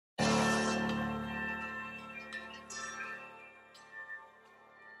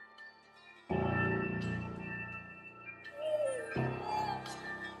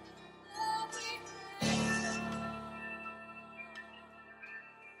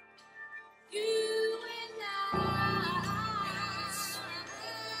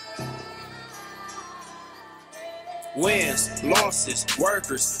Wins, losses,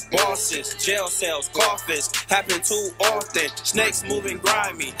 workers, bosses, jail cells, coffins, happen too often. Snakes moving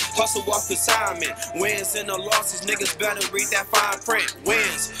grimy, hustle off assignment. Wins and the losses, niggas better read that fine print.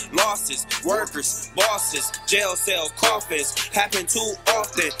 Wins, losses, workers, bosses, jail cells, coffins, happen too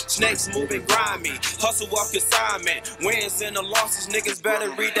often. Snakes moving grimy, hustle off assignment. Wins and the losses, niggas better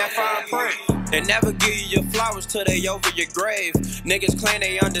read that fine print. They never give you your flowers till they over your grave. Niggas claim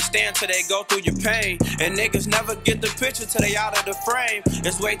they understand till they go through your pain. And niggas never get the picture till they out of the frame.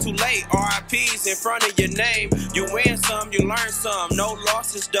 It's way too late, RIPs in front of your name. You win some, you learn some, no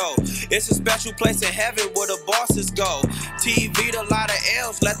losses though. It's a special place in heaven where the bosses go. TV'd a lot of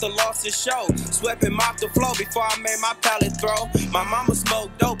L's, let the losses show. Swept and mopped the floor before I made my pallet throw. My mama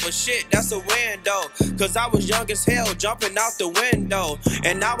smoked dope, but shit, that's a win though. Cause I was young as hell, jumping out the window.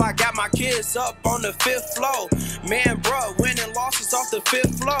 And now I got my kids up on the 5th floor. Man, bruh, winning losses off the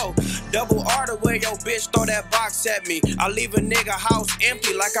 5th floor. Double R the way your bitch throw that box at me. I leave a nigga house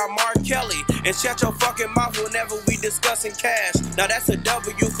empty like I'm Mark Kelly. And shut your fucking mouth whenever we discussing cash. Now that's a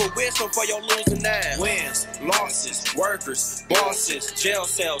W for wisdom for your losing ass. Wins, losses, workers, bosses, jail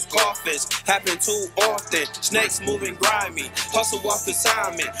cells, coffins, happen too often. Snakes moving grimy, hustle off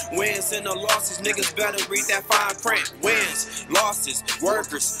assignment. Wins and the losses, niggas better read that fine print. Wins, losses,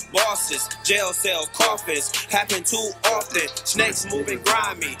 workers, bosses, jail cells, coffins, happen too often. Snakes moving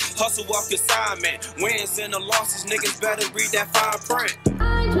grimy, hustle off assignment. Wins and the losses, niggas better read that fine print.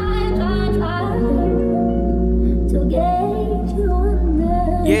 I try to get you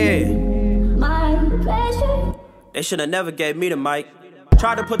under. Yeah. My pressure. They shoulda never gave me the mic.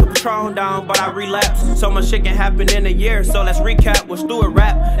 Tried to put the Patron down, but I relapsed. So much shit can happen in a year, so let's recap with Stewart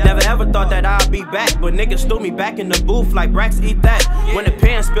rap. Never ever thought that I'd be back, but niggas threw me back in the booth like Brax eat that. When the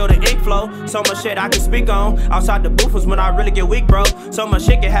pen spilled the ink flow, so much shit I can speak on. Outside the booth was when I really get weak, bro. So much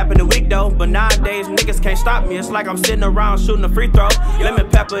shit can happen in a week though, but nowadays niggas can't stop me. It's like I'm sitting around shooting a free throw. Lemon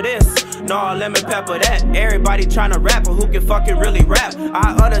pepper this, no lemon pepper that. Everybody tryna rap, but who can fucking really rap?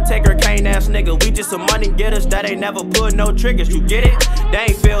 I Undertaker Kane ass nigga, we just some money getters that ain't never put no triggers. You get it? They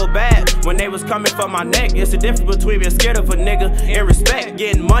ain't feel bad when they was coming for my neck. It's the difference between being scared of a nigga and respect.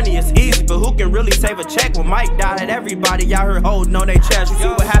 Getting money is easy, but who can really save a check? When Mike died, everybody out here holding on their chest. You see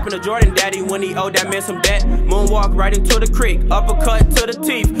what happened to Jordan Daddy when he owed that man some debt? Moonwalk right into the creek, uppercut to the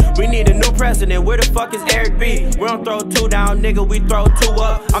teeth. We need a new president, where the fuck is Eric B? We don't throw 2 down, nigga, we throw 2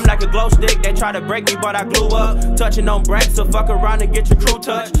 up. I'm like a glow stick, they try to break me, but I glue up. Touching on bracks, so fuck around and get your crew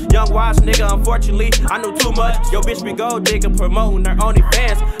touched. Young wise nigga, unfortunately, I knew too much. Yo bitch be gold digger, promoting her OnlyFans.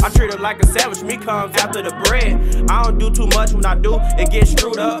 I treat her like a sandwich, me comes after the bread. I don't do too much, when I do, it gets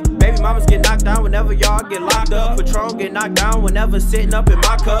screwed up. Baby mamas get knocked down whenever y'all get locked up. Patron get knocked down whenever sitting up in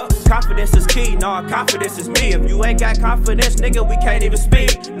my cup. Confidence is key, no, confidence is me. If you ain't got confidence, nigga, we can't even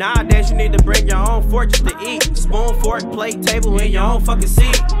speak. Nowadays you need to bring your own fork just to eat. Spoon, fork, plate, table, in your own fucking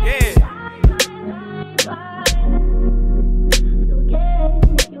seat. Yeah.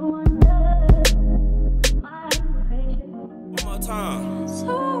 One more time.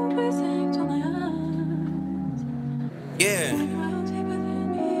 Yeah.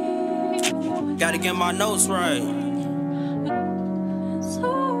 Gotta get my notes right.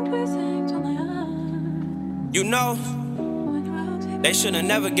 You know, they shoulda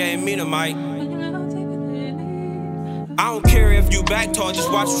never gave me the mic. I don't care if you back talk,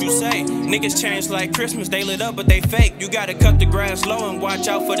 just watch what you say. Niggas change like Christmas, they lit up but they fake. You gotta cut the grass low and watch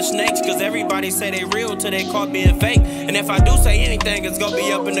out for the snakes, cause everybody say they real till they caught being fake. And if I do say anything, it's gonna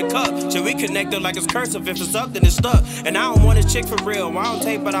be up in the cup. Should we connect it like it's cursive? If it's up, then it's stuck. And I don't want this chick for real, I don't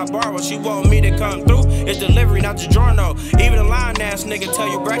take but I borrow. She want me to come through, it's delivery, not the journal. Even a lying ass nigga tell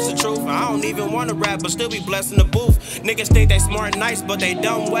you Brax the truth. I don't even wanna rap, but still be blessed in the booth. Niggas think they smart and nice, but they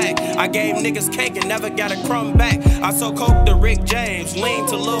dumb whack. I gave niggas cake and never got a crumb back. I so coke to Rick James, lean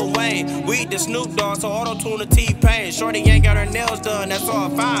to Lil Wayne, weed to Snoop Dogg, so auto-tune to T-Pain. Shorty ain't got her nails done, that's all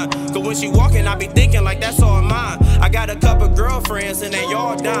fine. Cause when she walking, I be thinking like that's all mine. I got a couple girlfriends and they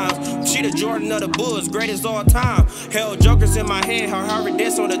all dimes. She the Jordan of the Bulls, greatest all time. Held jokers in my head, her Harvard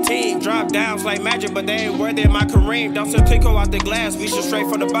diss on the team. Drop downs like magic, but they ain't worthy of my Kareem. Dump some Clico out the glass, we should straight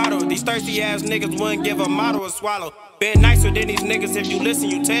from the bottle. These thirsty ass niggas wouldn't give a model a swallow. Been nicer than these niggas, if you listen,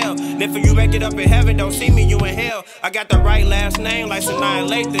 you tell. And if you make it up in heaven, don't see me, you in hell. I got the right last name like Sanaa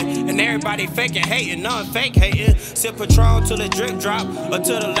Lathan. And everybody faking, hating, none fake hating. Sip Patron till the drip drop, or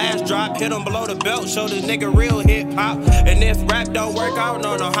till the last drop. Hit them below the belt, show this nigga real hip hop. And if rap don't work, I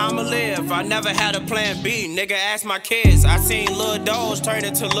don't know how I'ma live. I never had a plan B, nigga, ask my kids. I seen little dogs turn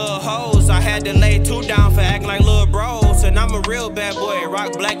into little hoes. I had to lay 2 down for acting like little bros. And I'm a real bad boy,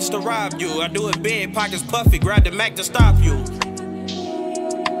 rock black just to rob you. I do it big, pockets puffy, grab the Mac to stop you.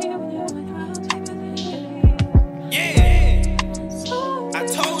 Yeah.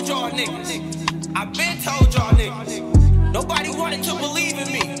 niggas. I been told y'all